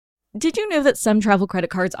Did you know that some travel credit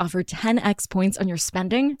cards offer 10x points on your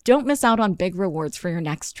spending? Don't miss out on big rewards for your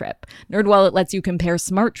next trip. NerdWallet lets you compare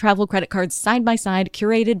smart travel credit cards side by side,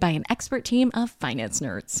 curated by an expert team of finance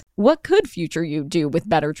nerds. What could future you do with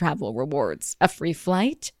better travel rewards? A free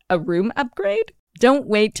flight? A room upgrade? Don't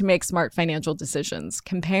wait to make smart financial decisions.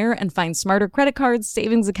 Compare and find smarter credit cards,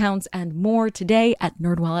 savings accounts, and more today at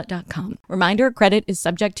nerdwallet.com. Reminder, credit is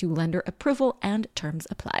subject to lender approval and terms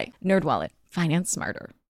apply. NerdWallet. Finance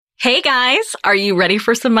smarter. Hey guys, are you ready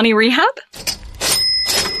for some money rehab?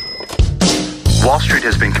 Wall Street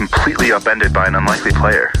has been completely upended by an unlikely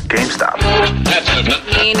player, GameStop.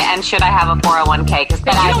 And should I have a 401k? Because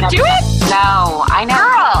then You don't do it? No, I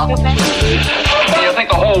never. Do you think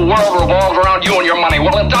the whole world revolves around you and your money?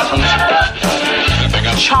 Well, it doesn't.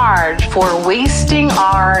 Charge for wasting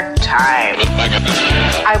our time.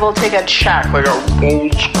 I will take a check. Like a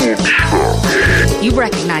old school check. You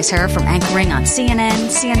recognize her from anchoring on CNN,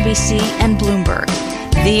 CNBC, and Bloomberg.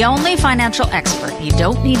 The only financial expert you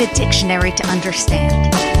don't need a dictionary to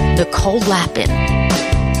understand, Nicole Lapin.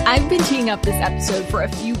 I've been teeing up this episode for a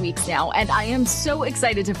few weeks now, and I am so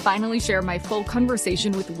excited to finally share my full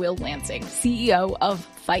conversation with Will Lansing, CEO of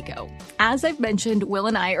FICO. As I've mentioned, Will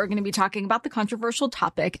and I are going to be talking about the controversial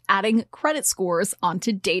topic, adding credit scores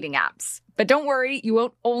onto dating apps. But don't worry, you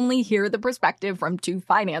won't only hear the perspective from two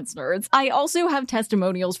finance nerds. I also have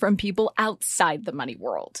testimonials from people outside the money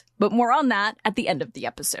world. But more on that at the end of the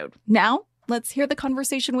episode. Now, let's hear the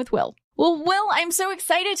conversation with Will. Well, Will, I'm so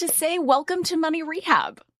excited to say welcome to Money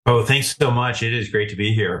Rehab. Oh, thanks so much. It is great to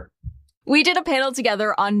be here. We did a panel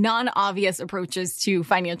together on non-obvious approaches to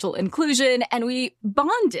financial inclusion, and we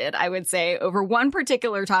bonded, I would say, over one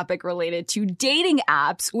particular topic related to dating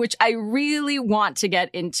apps, which I really want to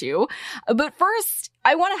get into. But first,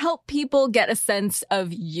 I want to help people get a sense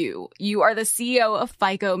of you. You are the CEO of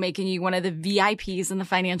FICO, making you one of the VIPs in the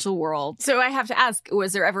financial world. So I have to ask,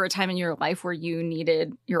 was there ever a time in your life where you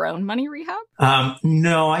needed your own money rehab?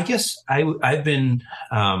 No, I guess I've been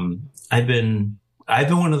one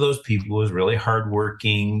of those people who was really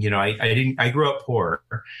hardworking. You know, I grew up poor,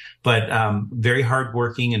 but very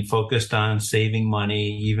hardworking and focused on saving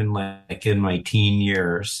money, even like in my teen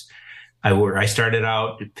years. I started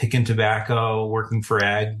out picking tobacco, working for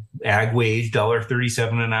ag wage,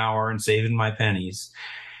 $1.37 an hour, and saving my pennies.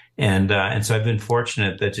 And so I've been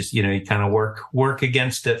fortunate that just, you know, you kind of work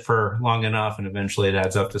against it for long enough, and eventually it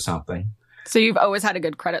adds up to something. So you've always had a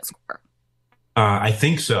good credit score. I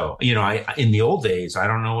think so. You know, in the old days, I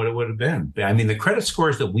don't know what it would have been. I mean, the credit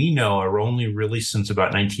scores that we know are only really since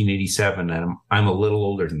about 1987, and I'm a little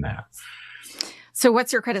older than that. So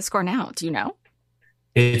what's your credit score now? Do you know?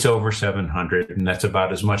 It's over 700, and that's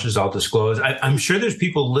about as much as I'll disclose. I'm sure there's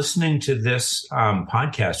people listening to this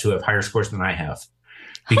podcast who have higher scores than I have,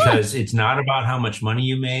 because it's not about how much money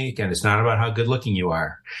you make, and it's not about how good looking you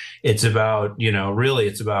are. It's about, you know, really,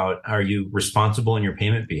 it's about, are you responsible in your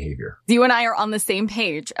payment behavior? You and I are on the same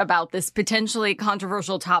page about this potentially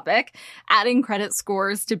controversial topic, adding credit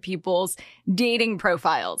scores to people's dating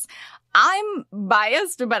profiles. I'm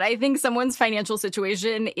biased, but I think someone's financial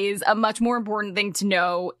situation is a much more important thing to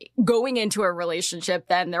know going into a relationship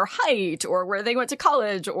than their height or where they went to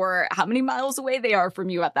college or how many miles away they are from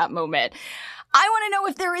you at that moment. I want to know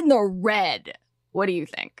if they're in the red. What do you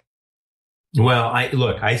think? Well,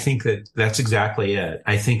 I think that's exactly it.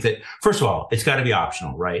 I think that, first of all, it's got to be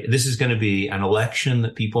optional, right? This is going to be an election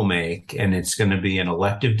that people make, and it's going to be an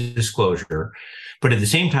elective disclosure. But at the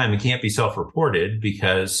same time, it can't be self-reported,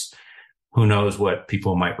 because who knows what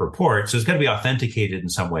people might report. So it's got to be authenticated in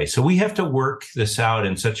some way. So we have to work this out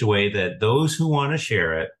in such a way that those who want to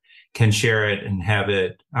share it can share it and have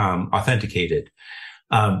it authenticated.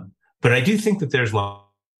 But I do think that there's, you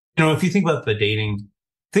know, if you think about the dating,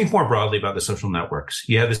 think more broadly about the social networks.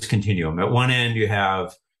 You have this continuum. At one end, you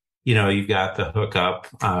have, you know, you've got the hookup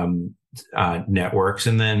networks,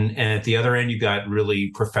 and at the other end, you've got really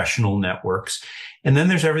professional networks. And then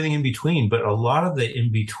there's everything in between. But a lot of the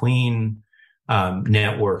in between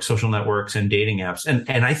networks, social networks, and dating apps,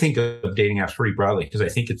 and I think of dating apps pretty broadly, because I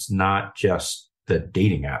think it's not just the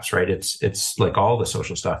dating apps, right? It's like all the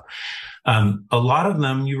social stuff. A lot of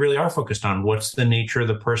them, you really are focused on what's the nature of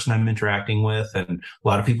the person I'm interacting with. And a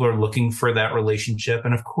lot of people are looking for that relationship.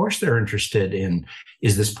 And of course, they're interested in,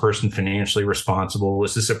 is this person financially responsible?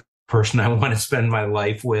 Is this a person I want to spend my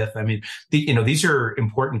life with? I mean, these are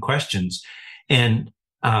important questions. And,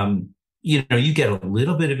 you know, you get a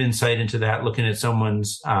little bit of insight into that looking at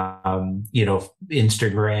someone's, Instagram,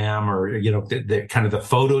 or, you know, the kind of the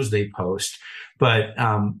photos they post. But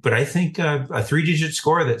I think a 3-digit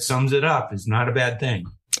score that sums it up is not a bad thing.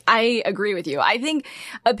 I agree with you. I think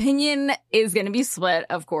opinion is going to be split,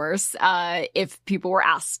 of course, if people were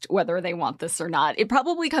asked whether they want this or not. It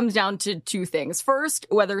probably comes down to two things. First,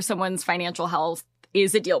 whether someone's financial health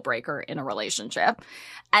is a deal breaker in a relationship.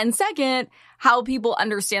 And second, how people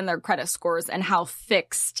understand their credit scores and how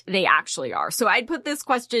fixed they actually are. So I'd put this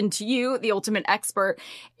question to you, the ultimate expert.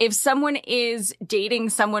 If someone is dating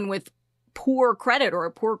someone with poor credit or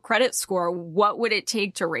a poor credit score, what would it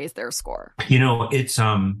take to raise their score? It's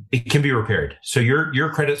it can be repaired. So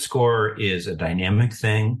your credit score is a dynamic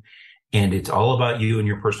thing, and it's all about you and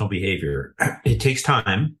your personal behavior. It takes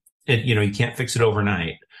time. You can't fix it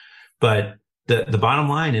overnight, but the bottom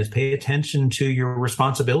line is pay attention to your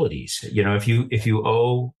responsibilities. If you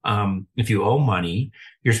owe money,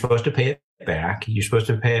 you're supposed to pay it back. You're supposed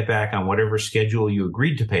to pay it back on whatever schedule you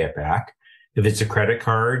agreed to pay it back. If it's a credit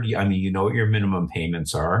card, you know what your minimum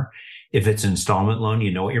payments are. If it's an installment loan,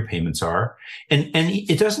 you know what your payments are. And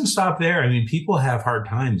it doesn't stop there. People have hard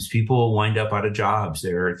times. People wind up out of jobs.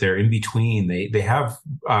 They're in between. They have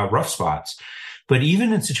rough spots. But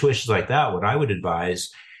even in situations like that, what I would advise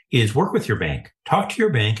is work with your bank. Talk to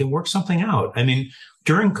your bank and work something out.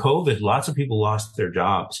 During COVID, lots of people lost their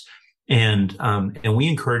jobs. And we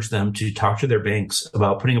encourage them to talk to their banks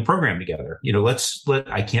about putting a program together.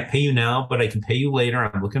 I can't pay you now, but I can pay you later.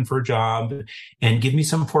 I'm looking for a job, and give me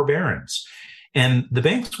some forbearance. And the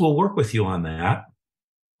banks will work with you on that.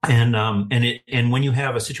 And when you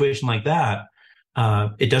have a situation like that,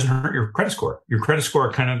 it doesn't hurt your credit score. Your credit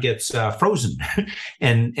score kind of gets frozen,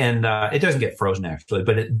 and it doesn't get frozen actually,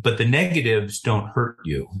 but the negatives don't hurt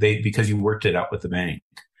you because you worked it out with the bank.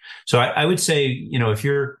 So I would say,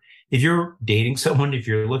 if you're dating someone, if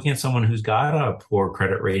you're looking at someone who's got a poor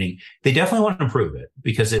credit rating, they definitely want to improve it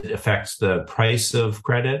because it affects the price of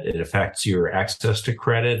credit. It affects your access to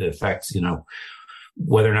credit. It affects,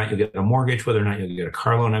 whether or not you'll get a mortgage, whether or not you'll get a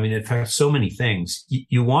car loan. It affects so many things.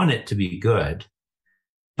 You want it to be good.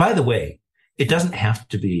 By the way, it doesn't have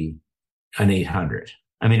to be an 800.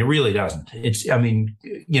 It really doesn't.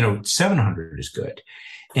 700 is good.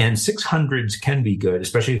 And 600s can be good,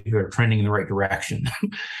 especially if you're trending in the right direction.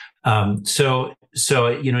 So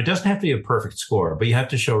it doesn't have to be a perfect score, but you have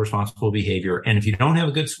to show responsible behavior. And if you don't have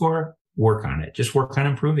a good score, work on it. Just work on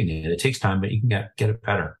improving it. It takes time, but you can get it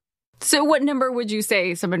better. So what number would you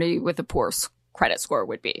say somebody with a poor credit score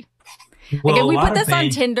would be? Well, Again, we put this on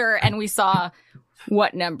Tinder and we saw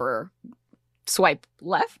what number? Swipe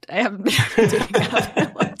left? I haven't been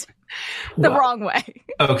the wrong way.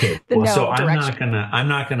 Okay. So direction. I'm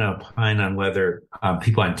not gonna opine on whether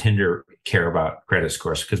people on Tinder care about credit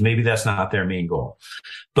scores, because maybe that's not their main goal.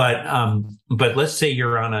 But let's say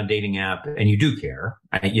you're on a dating app and you do care,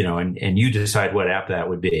 and you decide what app that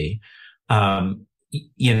would be. I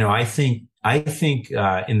think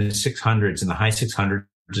in the 600s, in the high 600s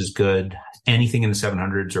is good. Anything in the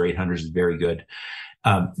 700s or 800s is very good.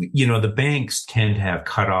 The banks tend to have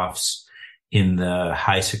cutoffs in the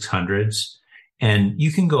high 600s, and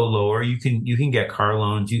you can go lower. You can get car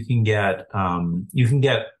loans. You can get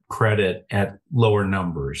credit at lower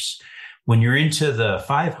numbers. When you're into the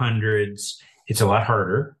 500s, it's a lot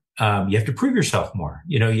harder. You have to prove yourself more.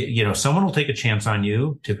 Someone will take a chance on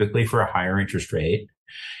you, typically for a higher interest rate,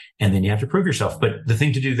 and then you have to prove yourself. But the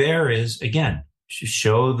thing to do there is, again,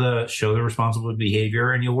 show the responsible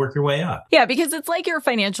behavior, and you'll work your way up. Yeah, because it's like your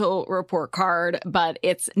financial report card, but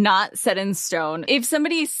it's not set in stone. If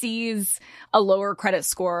somebody sees a lower credit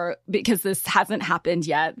score, because this hasn't happened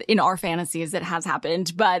yet, in our fantasies it has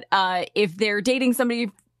happened, but if they're dating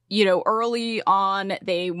somebody, early on,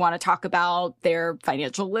 they want to talk about their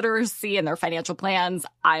financial literacy and their financial plans,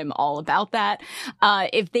 I'm all about that.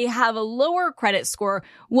 If they have a lower credit score,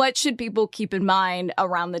 what should people keep in mind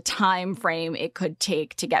around the time frame it could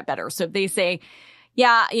take to get better? So if they say,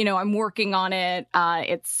 yeah, I'm working on it,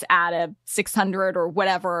 it's at a 600 or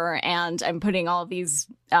whatever, and I'm putting all of these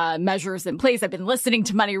measures in place. I've been listening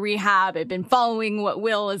to Money Rehab. I've been following what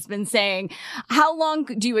Will has been saying. How long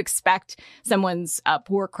do you expect someone's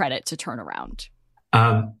poor credit to turn around?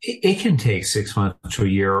 It can take 6 months to a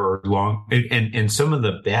year or long, and some of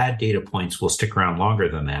the bad data points will stick around longer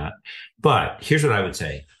than that. But here's what I would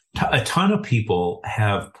say. A ton of people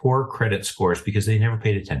have poor credit scores because they never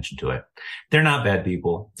paid attention to it. They're not bad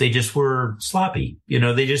people. They just were sloppy.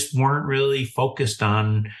 They just weren't really focused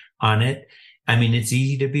on it. It's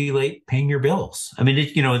easy to be late paying your bills. A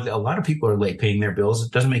lot of people are late paying their bills.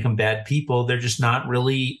 It doesn't make them bad people. They're just not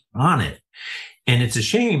really on it. And it's a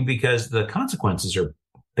shame because the consequences are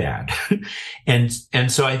bad. and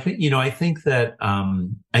so I think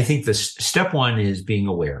the step one is being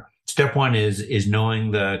aware. step one is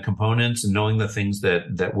knowing the components and knowing the things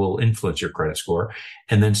that will influence your credit score.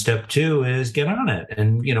 And then step two is get on it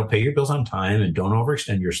and, pay your bills on time and don't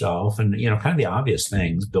overextend yourself and, kind of the obvious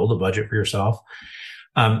things, build a budget for yourself.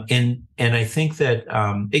 And I think that,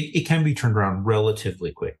 it can be turned around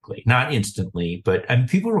relatively quickly, not instantly, but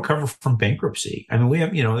people recover from bankruptcy. We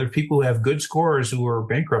have, there are people who have good scores who were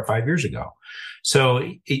bankrupt 5 years ago. So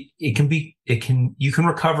you can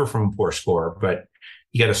recover from a poor score, but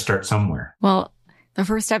you got to start somewhere. Well, the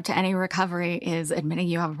first step to any recovery is admitting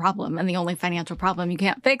you have a problem. And the only financial problem you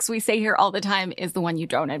can't fix, we say here all the time, is the one you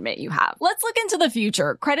don't admit you have. Let's look into the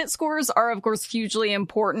future. Credit scores are, of course, hugely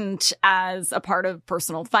important as a part of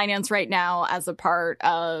personal finance right now, as a part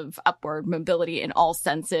of upward mobility in all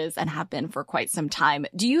senses, and have been for quite some time.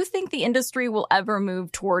 Do you think the industry will ever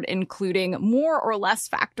move toward including more or less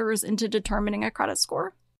factors into determining a credit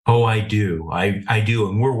score? Oh, I do. I do.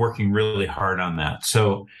 And we're working really hard on that.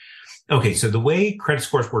 So the way credit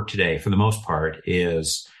scores work today, for the most part,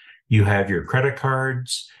 is you have your credit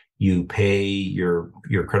cards, you pay your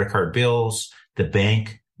credit card bills, the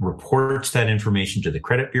bank reports that information to the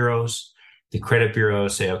credit bureaus. The credit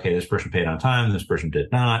bureaus say, okay, this person paid on time, this person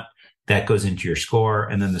did not. That goes into your score.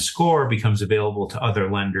 And then the score becomes available to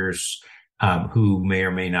other lenders who may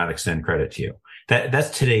or may not extend credit to you. That's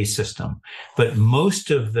today's system. But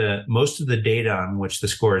most of the data on which the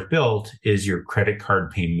score is built is your credit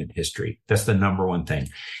card payment history. That's the number one thing.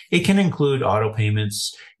 It can include auto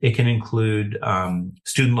payments. It can include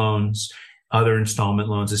student loans, other installment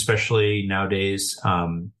loans, especially nowadays.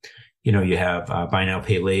 You have buy now,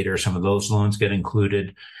 pay later. Some of those loans get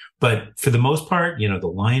included. But for the most part,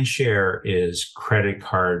 the lion's share is credit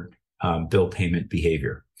card bill payment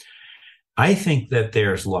behavior. I think that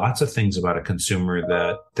there's lots of things about a consumer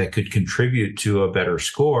that could contribute to a better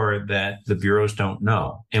score that the bureaus don't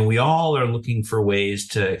know. And we all are looking for ways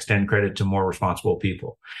to extend credit to more responsible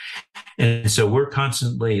people. And so we're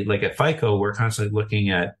constantly, like at FICO, we're constantly looking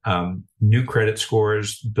at new credit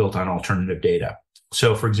scores built on alternative data.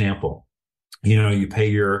 So for example, you pay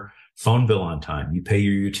your phone bill on time, you pay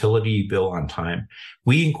your utility bill on time.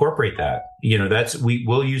 We incorporate that.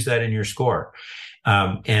 We'll use that in your score.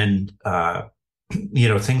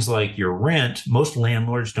 Things like your rent, most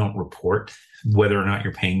landlords don't report whether or not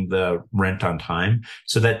you're paying the rent on time.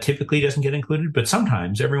 So that typically doesn't get included, but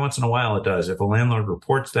sometimes every once in a while it does. If a landlord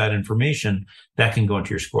reports that information, that can go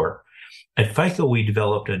into your score. At FICO, we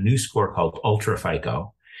developed a new score called Ultra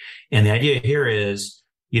FICO. And the idea here is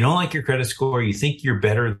you don't like your credit score. You think you're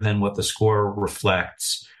better than what the score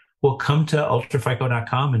reflects. Well, come to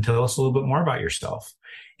ultrafico.com and tell us a little bit more about yourself.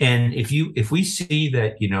 And if we see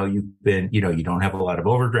that, you don't have a lot of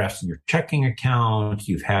overdrafts in your checking account,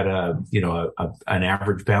 you've had an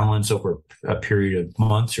average balance over a period of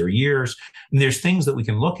months or years, and there's things that we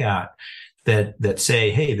can look at that say,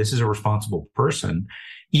 hey, this is a responsible person,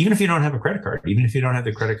 even if you don't have a credit card, even if you don't have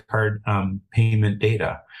the credit card payment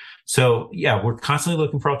data. So yeah, we're constantly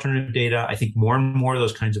looking for alternative data. I think more and more of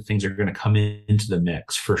those kinds of things are going to come into the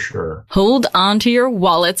mix for sure. Hold on to your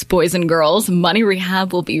wallets, boys and girls. Money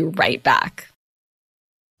Rehab will be right back.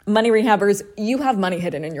 Money Rehabbers, you have money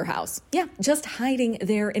hidden in your house. Yeah, just hiding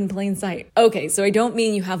there in plain sight. Okay, so I don't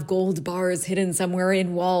mean you have gold bars hidden somewhere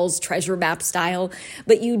in walls, treasure map style,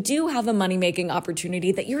 but you do have a money-making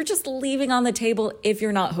opportunity that you're just leaving on the table if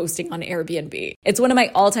you're not hosting on Airbnb. It's one of my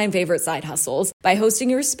all-time favorite side hustles. By hosting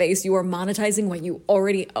your space, you are monetizing what you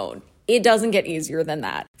already own. It doesn't get easier than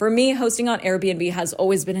that. For me, hosting on Airbnb has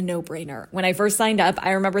always been a no-brainer. When I first signed up,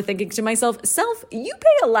 I remember thinking to myself, Self, you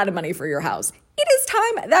pay a lot of money for your house. It is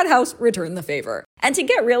time that house returned the favor. And to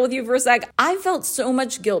get real with you for a sec, I felt so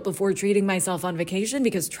much guilt before treating myself on vacation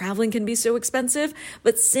because traveling can be so expensive.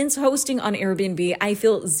 But since hosting on Airbnb, I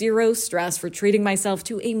feel zero stress for treating myself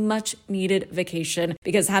to a much needed vacation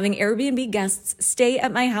because having Airbnb guests stay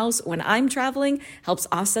at my house when I'm traveling helps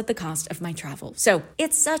offset the cost of my travel. So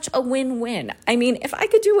it's such a win-win. I mean, if I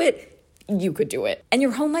could do it, you could do it. And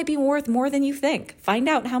your home might be worth more than you think. Find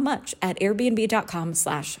out how much at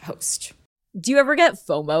airbnb.com/host. Do you ever get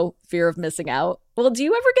FOMO, fear of missing out? Well, do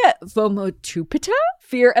you ever get FOMO-tupita,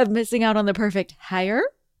 fear of missing out on the perfect hire?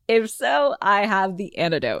 If so, I have the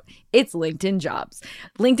antidote. It's LinkedIn Jobs.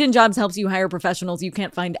 LinkedIn Jobs helps you hire professionals you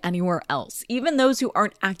can't find anywhere else, even those who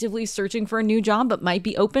aren't actively searching for a new job but might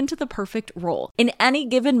be open to the perfect role. In any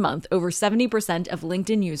given month, over 70% of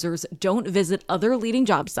LinkedIn users don't visit other leading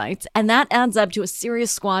job sites, and that adds up to a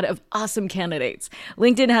serious squad of awesome candidates.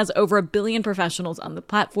 LinkedIn has over 1 billion professionals on the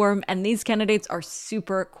platform, and these candidates are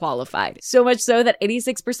super qualified. So much so that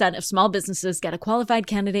 86% of small businesses get a qualified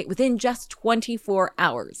candidate within just 24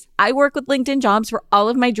 hours. guys. I work with LinkedIn Jobs for all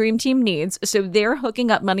of my dream team needs, so they're hooking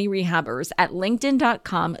up money rehabbers at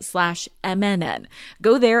linkedin.com/MNN.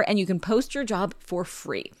 Go there and you can post your job for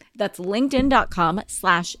free. That's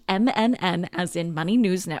linkedin.com/MNN, as in Money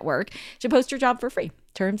News Network, to post your job for free.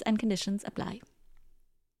 Terms and conditions apply.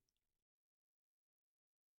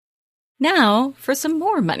 Now for some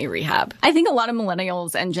more money rehab. I think a lot of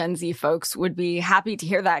millennials and Gen Z folks would be happy to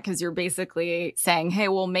hear that, because you're basically saying, hey,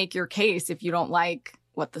 we'll make your case if you don't like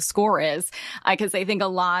what the score is. Because I think a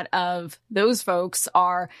lot of those folks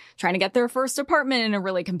are trying to get their first apartment in a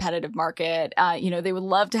really competitive market. They would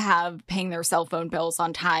love to have paying their cell phone bills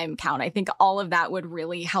on time count. I think all of that would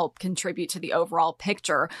really help contribute to the overall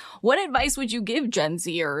picture. What advice would you give Gen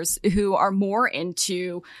Zers who are more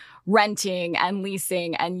into renting and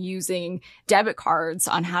leasing and using debit cards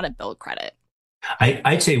on how to build credit?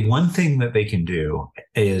 I'd say one thing that they can do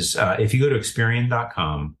is if you go to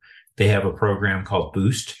Experian.com, they have a program called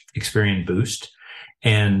Boost, Experian Boost.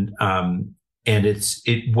 And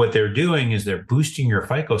what they're doing is they're boosting your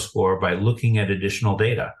FICO score by looking at additional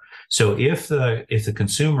data. So if the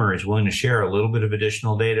consumer is willing to share a little bit of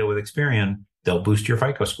additional data with Experian, they'll boost your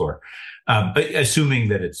FICO score. But assuming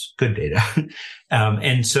that it's good data.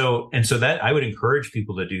 And so that I would encourage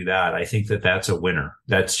people to do that. I think that that's a winner.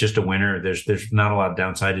 That's just a winner. There's not a lot of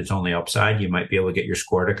downside. It's only upside. You might be able to get your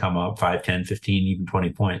score to come up 5, 10, 15, even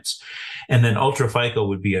 20 points. And then Ultra FICO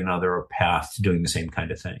would be another path to doing the same kind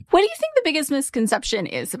of thing. What do you think the biggest misconception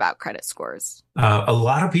is about credit scores? A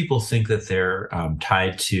lot of people think that they're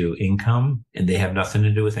tied to income, and they have nothing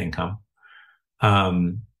to do with income.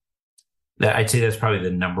 I'd say that's probably the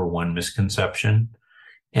number one misconception.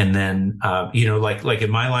 And then, like in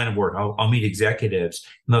my line of work, I'll meet executives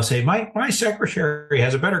and they'll say, my secretary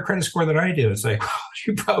has a better credit score than I do. It's like, well,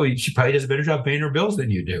 she probably does a better job paying her bills than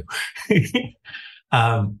you do.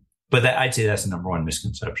 But I'd say that's the number one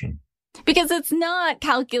misconception. Because it's not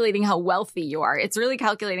calculating how wealthy you are. It's really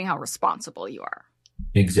calculating how responsible you are.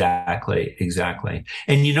 Exactly.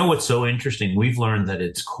 And you know what's so interesting? We've learned that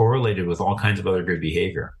it's correlated with all kinds of other good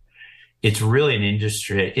behavior. It's really an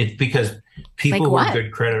industry. It's because people who are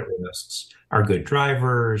good credit risks are good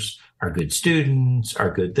drivers, are good students,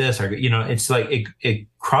 are good this, are good, it's like it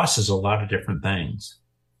crosses a lot of different things.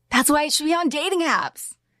 That's why it should be on dating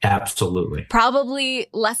apps. Absolutely. Probably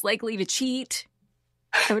less likely to cheat,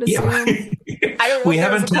 I would assume. Yeah. I don't know. We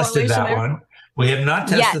haven't tested that one. We have not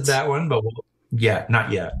tested that one, but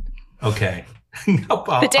not yet. Okay.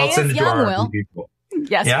 The day I'll send is it to young, our Will. people.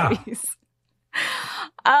 Yes, please.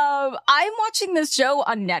 I'm watching this show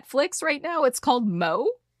on Netflix right now. It's called Mo.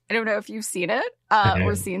 I don't know if you've seen it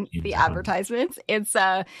or seen the advertisements. It's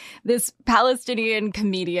this Palestinian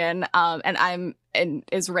comedian, and I'm an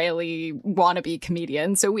Israeli wannabe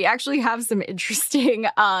comedian. So we actually have some interesting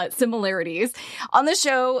similarities. On the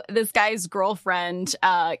show, this guy's girlfriend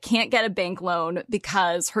can't get a bank loan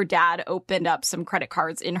because her dad opened up some credit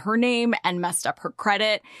cards in her name and messed up her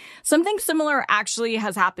credit. Something similar actually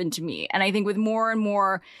has happened to me. And I think with more and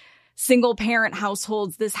more single parent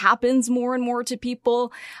households, this happens more and more to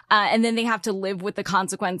people. And then they have to live with the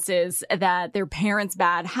consequences that their parents'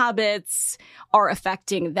 bad habits are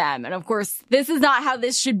affecting them. And of course, this is not how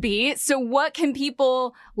this should be. So what can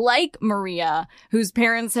people like Maria, whose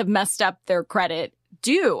parents have messed up their credit,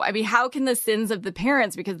 do? I mean, how can the sins of the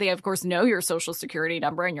parents, because they, of course, know your social security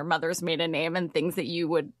number and your mother's maiden name and things that you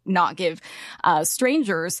would not give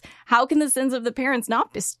strangers, how can the sins of the parents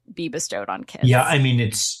not be bestowed on kids? Yeah, I mean,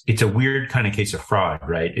 it's a weird kind of case of fraud,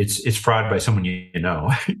 right? It's fraud by someone you know.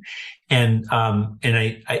 and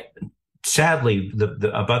I sadly,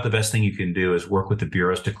 about the best thing you can do is work with the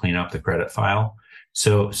bureaus to clean up the credit file.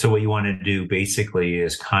 So what you want to do basically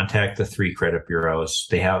is contact the 3 credit bureaus.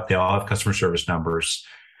 They all have customer service numbers.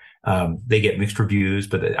 They get mixed reviews,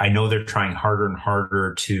 but I know they're trying harder and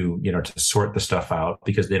harder to sort the stuff out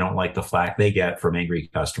because they don't like the flack they get from angry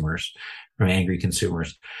customers, from angry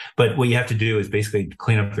consumers. But what you have to do is basically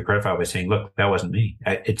clean up the credit file by saying, look, that wasn't me.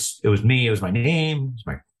 It was me. It was my name. It was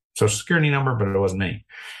my social security number, but it wasn't me.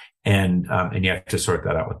 And you have to sort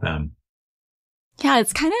that out with them. Yeah,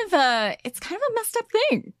 it's kind of a messed up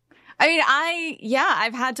thing. I mean,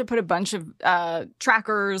 I've had to put a bunch of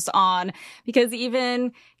trackers on because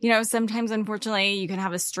even, sometimes, unfortunately, you can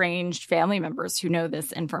have estranged family members who know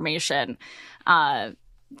this information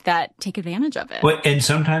that take advantage of it. Well, and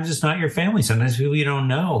sometimes it's not your family. Sometimes people you don't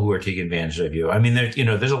know who are taking advantage of you. I mean,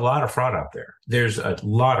 there's a lot of fraud out there.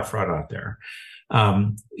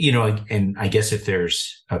 And I guess if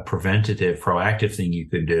there's a preventative, proactive thing you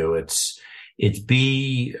could do, it's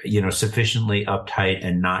be, sufficiently uptight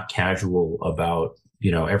and not casual about,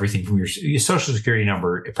 everything from your social security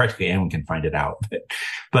number. Practically anyone can find it out,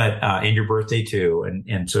 and your birthday too.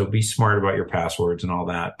 And so be smart about your passwords and all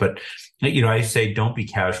that. But, I say don't be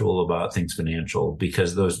casual about things financial,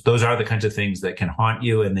 because those are the kinds of things that can haunt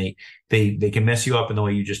you, and they can mess you up in the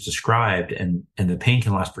way you just described. And the pain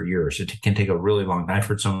can last for years. It can take a really long time. I've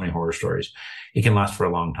heard so many horror stories. It can last for a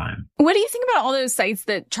long time. What do you think about all those sites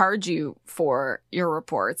that charge you for your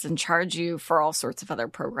reports and charge you for all sorts of other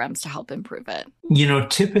programs to help improve it?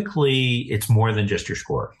 Typically it's more than just your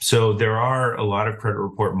score. So there are a lot of credit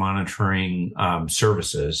report monitoring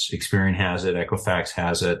services. Experian has it. Equifax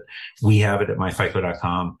has it. We have it at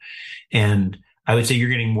myfico.com. And I would say you're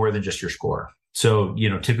getting more than just your score. So,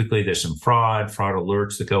 typically there's some fraud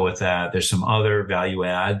alerts that go with that. There's some other value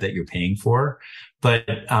add that you're paying for. But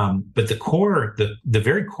the core, the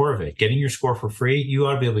very core of it, getting your score for free, you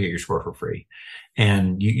ought to be able to get your score for free.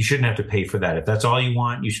 And you shouldn't have to pay for that. If that's all you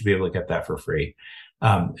want, you should be able to get that for free.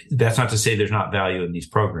 That's not to say there's not value in these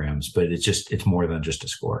programs, but it's more than just a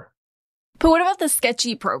score. But what about the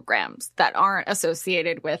sketchy programs that aren't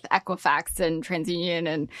associated with Equifax and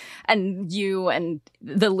TransUnion and you and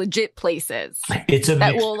the legit places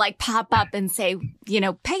that will pop up and say,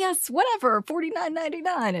 pay us whatever,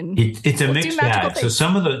 $49.99, and it's a mixed bag. So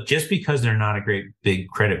some of just because they're not a great big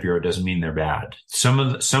credit bureau doesn't mean they're bad. Some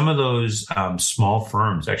of those small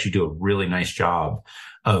firms actually do a really nice job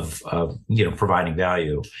of providing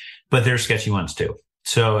value, but they're sketchy ones too.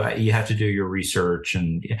 So you have to do your research,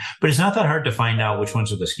 but it's not that hard to find out which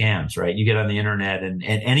ones are the scams, right? You get on the internet and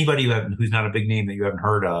anybody who's not a big name that you haven't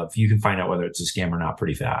heard of, you can find out whether it's a scam or not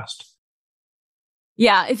pretty fast.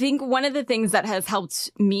 Yeah, I think one of the things that has helped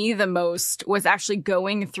me the most was actually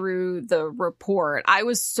going through the report. I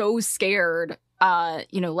was so scared.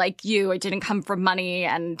 Like you, I didn't come from money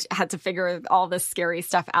and had to figure all this scary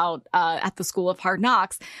stuff out at the School of Hard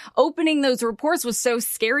Knocks. Opening those reports was so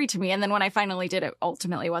scary to me. And then when I finally did it,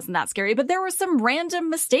 ultimately wasn't that scary. But there were some random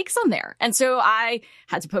mistakes on there. And so I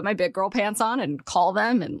had to put my big girl pants on and call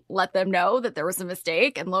them and let them know that there was a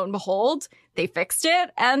mistake. And lo and behold, they fixed it.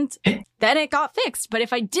 And then it got fixed. But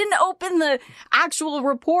if I didn't open the actual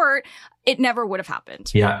report, it never would have happened.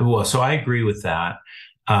 Yeah, well, so I agree with that.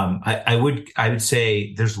 I would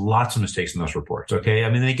say there's lots of mistakes in those reports. Okay. I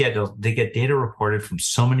mean, they get data reported from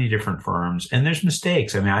so many different firms, and there's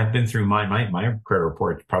mistakes. I mean, I've been through my credit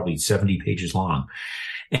report, probably 70 pages long,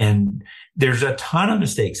 and there's a ton of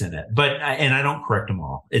mistakes in it, and I don't correct them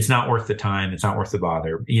all. It's not worth the time. It's not worth the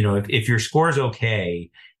bother. If your score is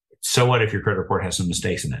okay, so what if your credit report has some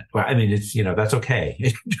mistakes in it? Well, I mean, that's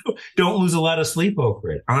okay. Don't lose a lot of sleep over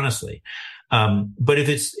it, honestly. But if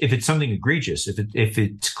it's something egregious, if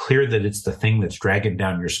it's clear that it's the thing that's dragging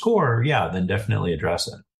down your score, yeah, then definitely address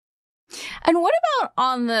it. And what about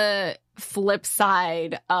on the flip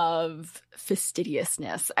side of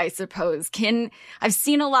fastidiousness, I suppose? I've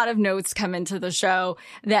seen a lot of notes come into the show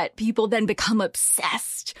that people then become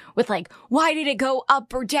obsessed with why did it go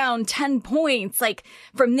up or down 10 points,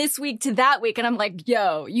 from this week to that week? And I'm like,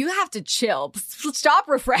 yo, you have to chill. Stop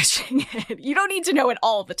refreshing it. You don't need to know it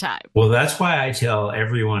all the time. Well, that's why I tell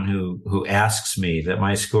everyone who asks me that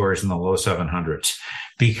my score is in the low 700s,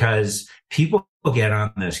 because people get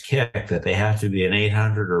on this kick that they have to be an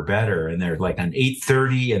 800 or better, and they're like an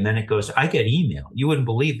 830, and then it goes, I get email. You wouldn't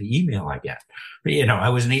believe the email I get. I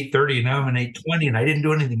was an 830 and now I'm an 820 and I didn't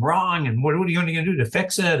do anything wrong. And what are you going to do to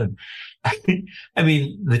fix it? And I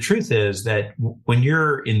mean, the truth is that when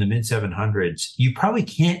you're in the mid 700s, you probably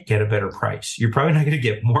can't get a better price. You're probably not going to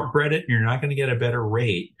get more credit. You're not going to get a better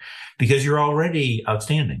rate because you're already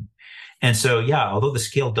outstanding. And so, yeah, although the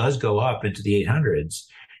scale does go up into the 800s,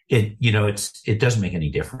 it doesn't make any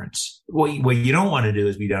difference. What you don't want to do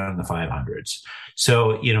is be down in the 500s.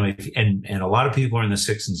 So, and a lot of people are in the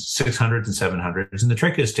 600s and 700s. And the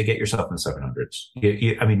trick is to get yourself in the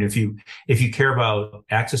 700s. I mean, if you care about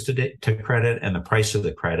access to credit and the price of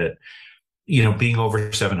the credit, being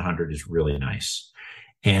over 700 is really nice.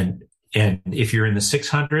 And if you're in the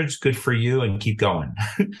 600s, good for you, and keep going.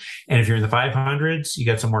 And if you're in the 500s, you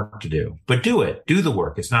got some work to do, but do it. Do the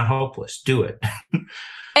work. It's not hopeless. Do it.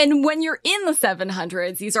 And when you're in the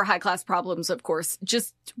 700s, these are high class problems, of course.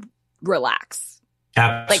 Just relax.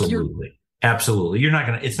 Absolutely. Absolutely.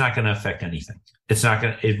 It's not going to affect anything.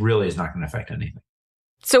 It really is not going to affect anything.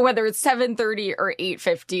 So whether it's 730 or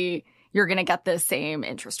 850, you're going to get the same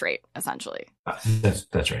interest rate, essentially.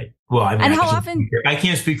 That's right. Well, I mean, and how often? I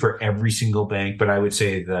can't speak for every single bank, but I would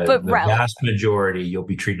say the vast majority, you'll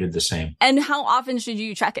be treated the same. And how often should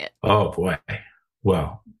you check it? Oh boy.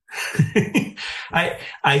 Well,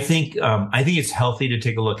 I think it's healthy to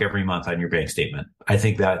take a look every month on your bank statement. I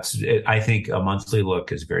think a monthly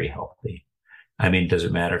look is very healthy. I mean, does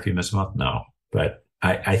it matter if you miss a month? No, but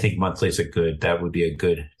I think monthly is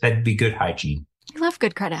that'd be good hygiene. I love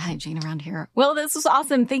good credit hygiene around here. Well, this was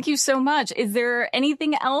awesome. Thank you so much. Is there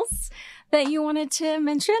anything else that you wanted to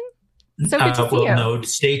mention? So good to see you. No,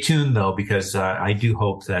 stay tuned though, because I do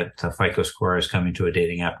hope that FICO Score is coming to a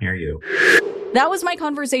dating app near you. That was my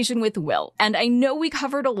conversation with Will, and I know we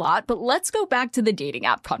covered a lot, but let's go back to the dating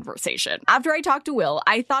app conversation. After I talked to Will,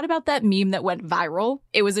 I thought about that meme that went viral.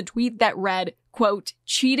 It was a tweet that read, quote,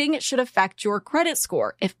 cheating should affect your credit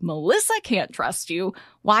score. If Melissa can't trust you,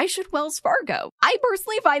 why should Wells Fargo? I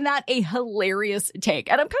personally find that a hilarious take,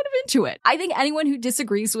 and I'm kind of into it. I think anyone who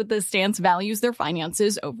disagrees with this stance values their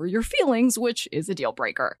finances over your feelings, which is a deal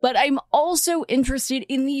breaker. But I'm also interested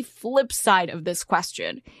in the flip side of this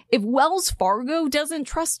question. If Wells Fargo doesn't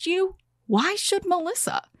trust you, why should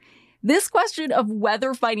Melissa? This question of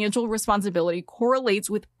whether financial responsibility correlates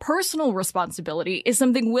with personal responsibility is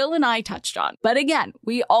something Will and I touched on. But again,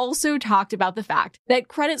 we also talked about the fact that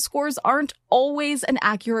credit scores aren't always an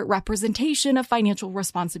accurate representation of financial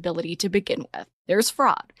responsibility to begin with. There's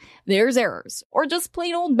fraud, there's errors, or just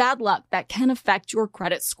plain old bad luck that can affect your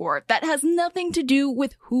credit score that has nothing to do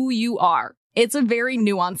with who you are. It's a very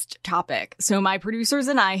nuanced topic, so my producers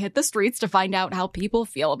and I hit the streets to find out how people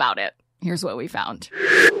feel about it. Here's what we found.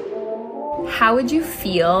 How would you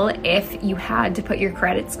feel if you had to put your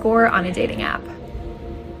credit score on a dating app?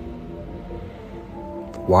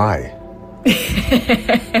 Why?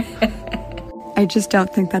 I just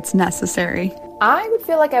don't think that's necessary. I would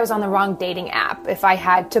feel like I was on the wrong dating app if I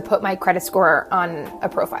had to put my credit score on a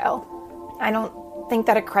profile. I don't think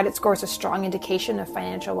that a credit score is a strong indication of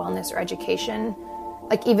financial wellness or education.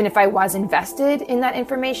 Like, even if I was invested in that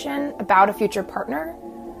information about a future partner,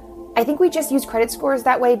 I think we just use credit scores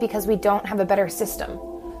that way because we don't have a better system.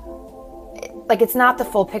 Like, it's not the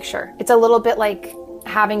full picture. It's a little bit like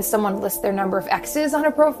having someone list their number of exes on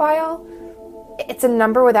a profile. It's a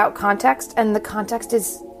number without context, and the context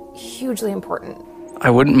is hugely important. I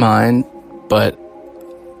wouldn't mind, but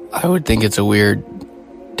I would think it's a weird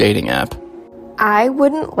dating app. I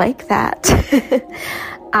wouldn't like that.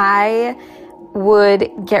 I would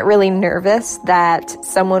get really nervous that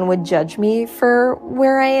someone would judge me for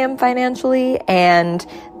where I am financially, and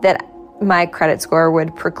that my credit score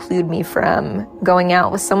would preclude me from going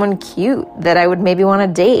out with someone cute that I would maybe want to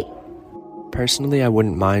date. Personally, I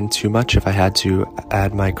wouldn't mind too much if I had to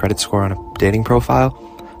add my credit score on a dating profile.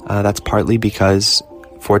 That's partly because,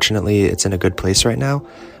 fortunately, it's in a good place right now,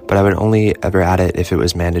 but I would only ever add it if it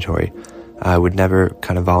was mandatory. I would never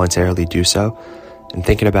kind of voluntarily do so. And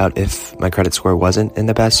thinking about if my credit score wasn't in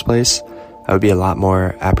the best place, I would be a lot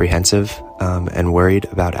more apprehensive and worried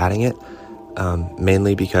about adding it,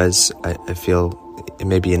 mainly because I feel it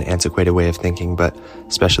may be an antiquated way of thinking, but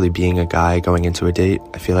especially being a guy going into a date,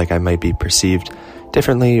 I feel like I might be perceived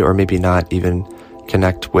differently, or maybe not even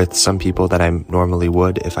connect with some people that I normally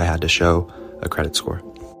would if I had to show a credit score.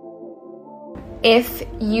 If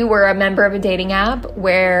you were a member of a dating app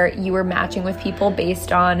where you were matching with people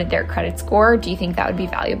based on their credit score, do you think that would be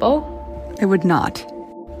valuable? It would not.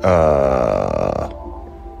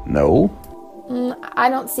 No. I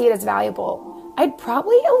don't see it as valuable. I'd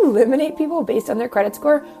probably eliminate people based on their credit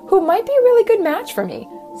score who might be a really good match for me.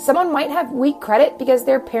 Someone might have weak credit because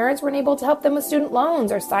their parents weren't able to help them with student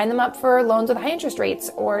loans, or sign them up for loans with high interest rates,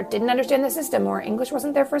 or didn't understand the system, or English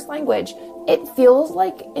wasn't their first language. It feels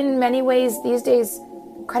like in many ways these days,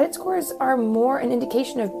 credit scores are more an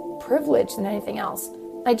indication of privilege than anything else.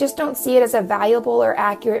 I just don't see it as a valuable or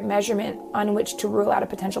accurate measurement on which to rule out a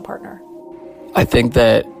potential partner. I think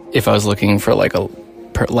that if I was looking for like a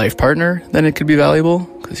life partner, then it could be valuable,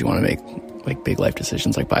 because you want to make like big life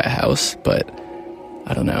decisions like buy a house, but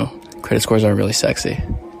I don't know. Credit scores aren't really sexy.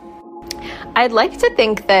 I'd like to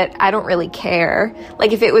think that I don't really care.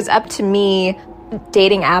 Like, if it was up to me,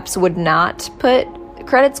 dating apps would not put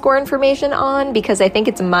credit score information on, because I think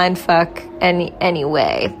it's a mindfuck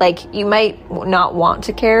anyway. Like, you might not want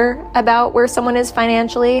to care about where someone is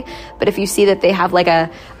financially, but if you see that they have like a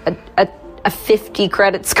 50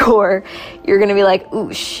 credit score, you're going to be like,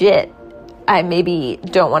 ooh, shit, I maybe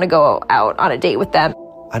don't want to go out on a date with them.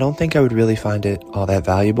 I don't think I would really find it all that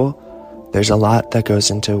valuable. There's a lot that goes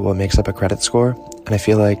into what makes up a credit score, and I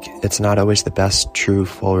feel like it's not always the best, true,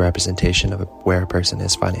 full representation of where a person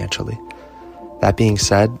is financially. That being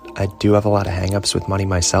said, I do have a lot of hangups with money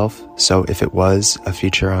myself, so if it was a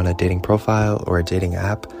feature on a dating profile or a dating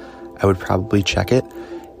app, I would probably check it,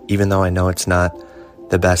 even though I know it's not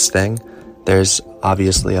the best thing. There's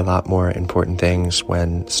obviously a lot more important things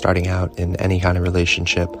when starting out in any kind of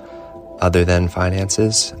relationship other than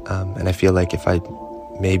finances, and I feel like if I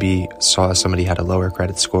maybe saw somebody had a lower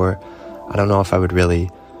credit score, I don't know if I would really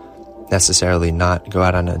necessarily not go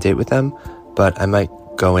out on a date with them, but I might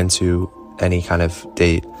go into any kind of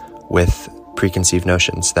date with preconceived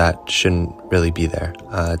notions that shouldn't really be there.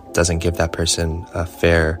 It doesn't give that person a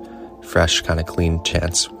fair, fresh, kind of clean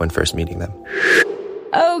chance when first meeting them.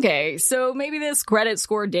 Okay, so maybe this credit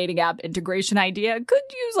score dating app integration idea could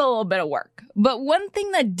use a little bit of work. But one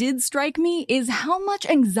thing that did strike me is how much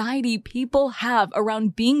anxiety people have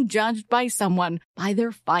around being judged by someone by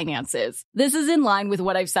their finances. This is in line with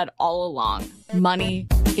what I've said all along. Money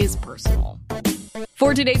is personal.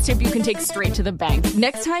 For today's tip, you can take straight to the bank.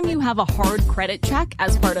 Next time you have a hard credit check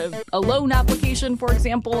as part of a loan application, for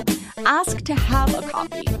example, ask to have a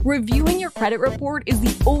copy. Reviewing your credit report is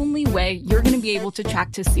the only way you're going to be able to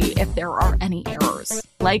check to see if there are any errors.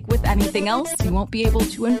 Like with anything else, you won't be able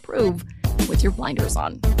to improve with your blinders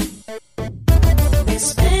on.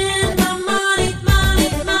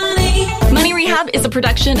 Money Rehab is a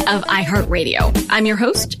production of iHeartRadio. I'm your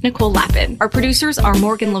host, Nicole Lappin. Our producers are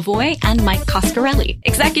Morgan Lavoie and Mike Coscarelli.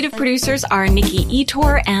 Executive producers are Nikki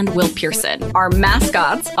Etor and Will Pearson. Our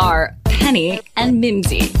mascots are Penny and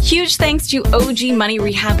Mimsy. Huge thanks to OG Money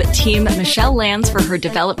Rehab team Michelle Lands for her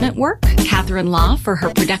development work, Catherine Law for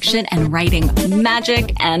her production and writing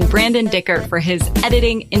magic, and Brandon Dicker for his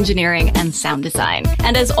editing, engineering, and sound design.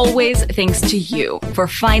 And as always, thanks to you for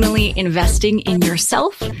finally investing in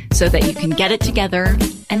yourself so that you can get it together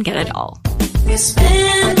and get it all.